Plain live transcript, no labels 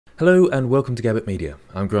Hello and welcome to Gabbett Media.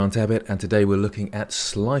 I'm Grant Abbott and today we're looking at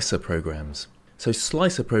slicer programs. So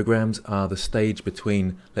slicer programs are the stage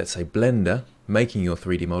between, let's say, Blender, making your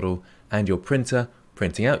 3D model, and your printer,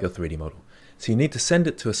 printing out your 3D model. So you need to send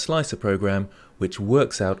it to a slicer program which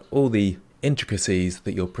works out all the intricacies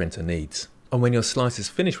that your printer needs. And when your slice is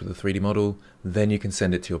finished with the 3D model, then you can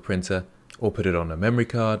send it to your printer or put it on a memory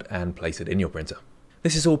card and place it in your printer.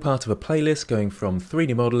 This is all part of a playlist going from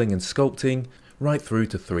 3D modeling and sculpting right through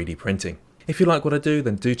to 3D printing. If you like what I do,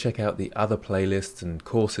 then do check out the other playlists and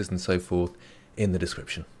courses and so forth in the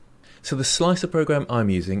description. So the slicer program I'm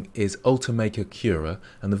using is Ultimaker Cura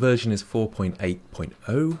and the version is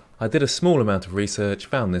 4.8.0. I did a small amount of research,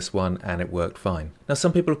 found this one and it worked fine. Now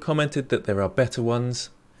some people have commented that there are better ones.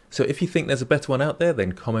 So if you think there's a better one out there,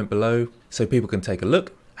 then comment below so people can take a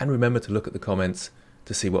look, and remember to look at the comments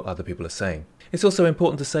to see what other people are saying. It's also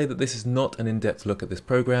important to say that this is not an in-depth look at this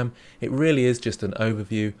program. It really is just an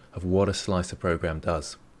overview of what a slicer program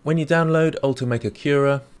does. When you download Ultimaker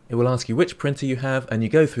Cura, it will ask you which printer you have, and you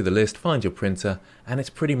go through the list, find your printer, and it's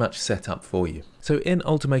pretty much set up for you. So in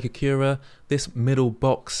Ultimaker Cura, this middle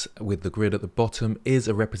box with the grid at the bottom is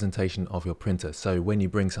a representation of your printer. So when you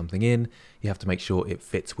bring something in, you have to make sure it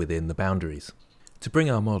fits within the boundaries. To bring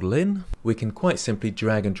our model in, we can quite simply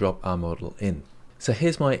drag and drop our model in. So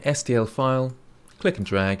here's my STL file, click and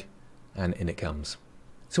drag, and in it comes.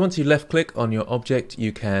 So once you left click on your object,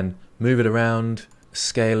 you can move it around,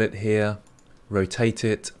 scale it here, rotate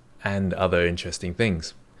it, and other interesting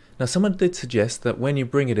things. Now someone did suggest that when you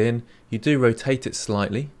bring it in, you do rotate it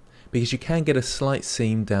slightly, because you can get a slight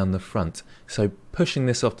seam down the front. So pushing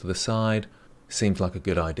this off to the side seems like a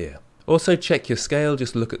good idea. Also check your scale,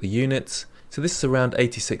 just look at the units. So this is around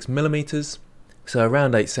 86 millimeters. So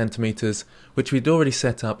around 8 centimeters, which we'd already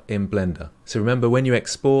set up in Blender. So remember, when you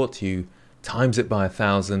export, you times it by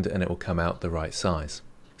 1000 and it will come out the right size.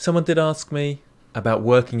 Someone did ask me about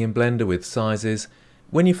working in Blender with sizes.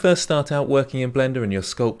 When you first start out working in Blender and you're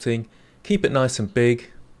sculpting, keep it nice and big.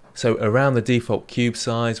 So around the default cube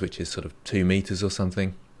size, which is sort of 2 meters or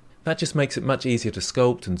something. That just makes it much easier to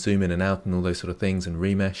sculpt and zoom in and out and all those sort of things and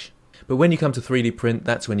remesh. But when you come to 3D print,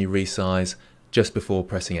 that's when you resize just before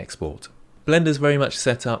pressing export. Blender's very much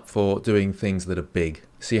set up for doing things that are big,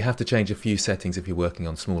 so you have to change a few settings if you're working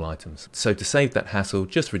on small items. So to save that hassle,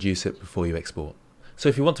 just reduce it before you export. So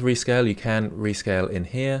if you want to rescale, you can rescale in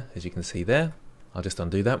here, as you can see there. I'll just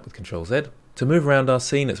undo that with Ctrl Z. To move around our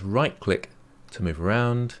scene, it's right click to move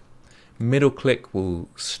around. Middle click will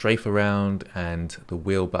strafe around, and the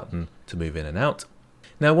wheel button to move in and out.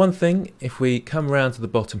 Now one thing, if we come around to the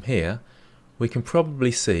bottom here, we can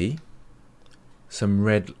probably see some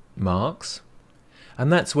red marks,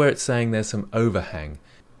 and that's where it's saying there's some overhang.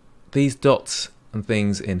 These dots and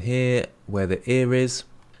things in here where the ear is,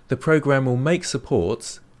 the program will make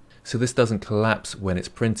supports so this doesn't collapse when it's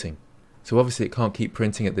printing. So obviously it can't keep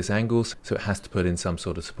printing at this angle, so it has to put in some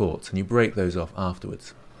sort of supports, and you break those off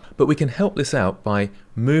afterwards. But we can help this out by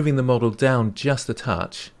moving the model down just a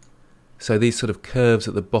touch, so these sort of curves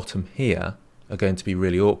at the bottom here are going to be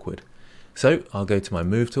really awkward. So I'll go to my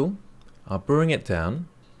move tool, I'll bring it down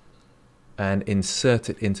and insert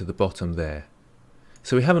it into the bottom there.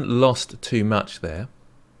 So we haven't lost too much there,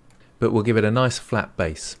 but we'll give it a nice flat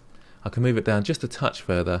base. I can move it down just a touch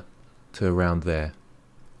further to around there.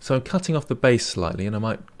 So I'm cutting off the base slightly, and I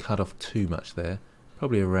might cut off too much there,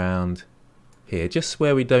 probably around here, just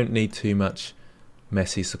where we don't need too much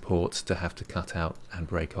messy supports to have to cut out and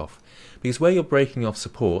break off. Because where you're breaking off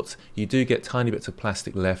supports, you do get tiny bits of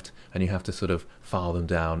plastic left and you have to sort of file them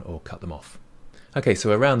down or cut them off. Okay,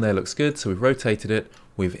 so around there looks good, so we've rotated it,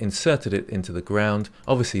 we've inserted it into the ground.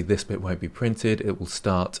 Obviously this bit won't be printed, it will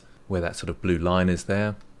start where that sort of blue line is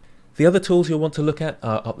there. The other tools you'll want to look at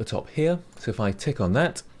are up the top here, so if I tick on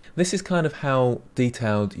that, this is kind of how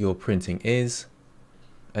detailed your printing is.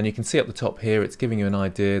 And you can see up the top here, it's giving you an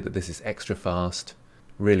idea that this is extra fast,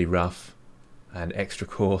 really rough, and extra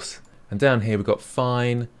coarse. And down here we've got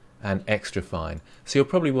fine and extra fine. So you'll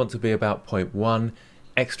probably want to be about 0.1,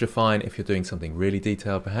 extra fine if you're doing something really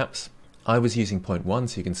detailed perhaps. I was using 0.1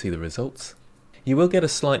 so you can see the results. You will get a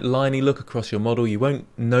slight liney look across your model. You won't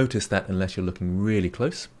notice that unless you're looking really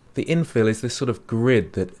close. The infill is this sort of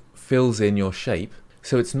grid that fills in your shape.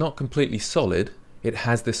 So it's not completely solid. It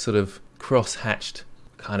has this sort of cross-hatched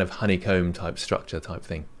kind of honeycomb type structure type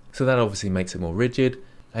thing. So that obviously makes it more rigid,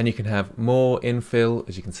 and you can have more infill,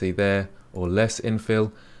 as you can see there, or less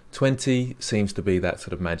infill. 20 seems to be that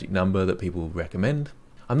sort of magic number that people recommend.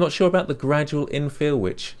 I'm not sure about the gradual infill,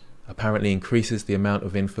 which apparently increases the amount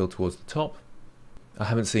of infill towards the top. I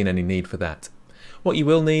haven't seen any need for that. What you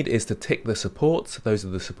will need is to tick the supports. Those are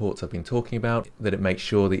the supports I've been talking about, that it makes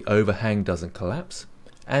sure the overhang doesn't collapse.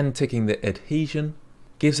 And ticking the adhesion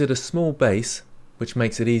gives it a small base, which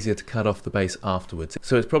makes it easier to cut off the base afterwards.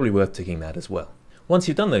 So it's probably worth ticking that as well. Once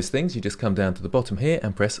you've done those things, you just come down to the bottom here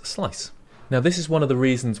and press slice. Now this is one of the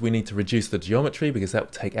reasons we need to reduce the geometry, because that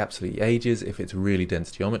would take absolutely ages if it's really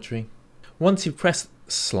dense geometry. Once you've pressed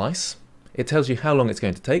slice, it tells you how long it's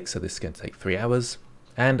going to take. So this is going to take 3 hours,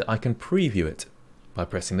 and I can preview it by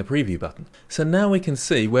pressing the preview button. So now we can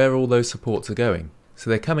see where all those supports are going. So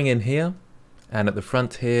they're coming in here and at the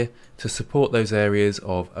front here to support those areas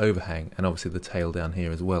of overhang, and obviously the tail down here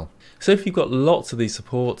as well. So if you've got lots of these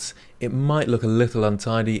supports, it might look a little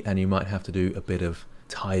untidy, and you might have to do a bit of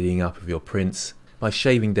tidying up of your prints by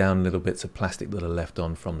shaving down little bits of plastic that are left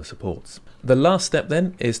on from the supports. The last step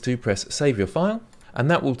then is to press save your file, and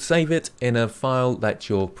that will save it in a file that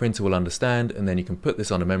your printer will understand, and then you can put this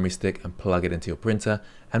on a memory stick and plug it into your printer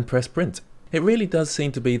and press print. It really does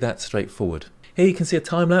seem to be that straightforward. Here you can see a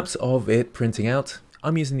time lapse of it printing out.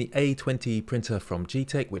 I'm using the A20 printer from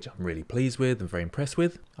G-Tech, which I'm really pleased with and very impressed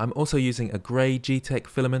with. I'm also using a grey G-Tech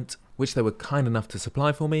filament, which they were kind enough to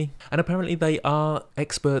supply for me, and apparently they are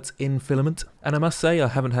experts in filament, and I must say I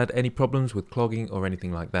haven't had any problems with clogging or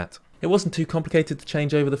anything like that. It wasn't too complicated to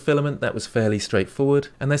change over the filament, that was fairly straightforward,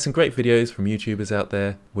 and there's some great videos from YouTubers out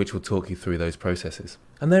there which will talk you through those processes.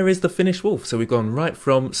 And there is the finished wolf, so we've gone right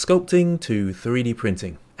from sculpting to 3D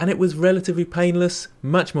printing. And it was relatively painless,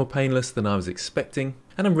 much more painless than I was expecting,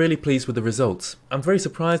 and I'm really pleased with the results. I'm very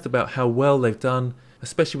surprised about how well they've done,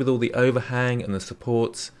 especially with all the overhang and the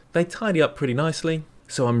supports. They tidy up pretty nicely,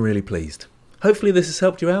 so I'm really pleased. Hopefully this has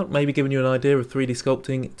helped you out, maybe given you an idea of 3D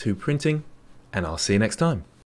sculpting to printing, and I'll see you next time.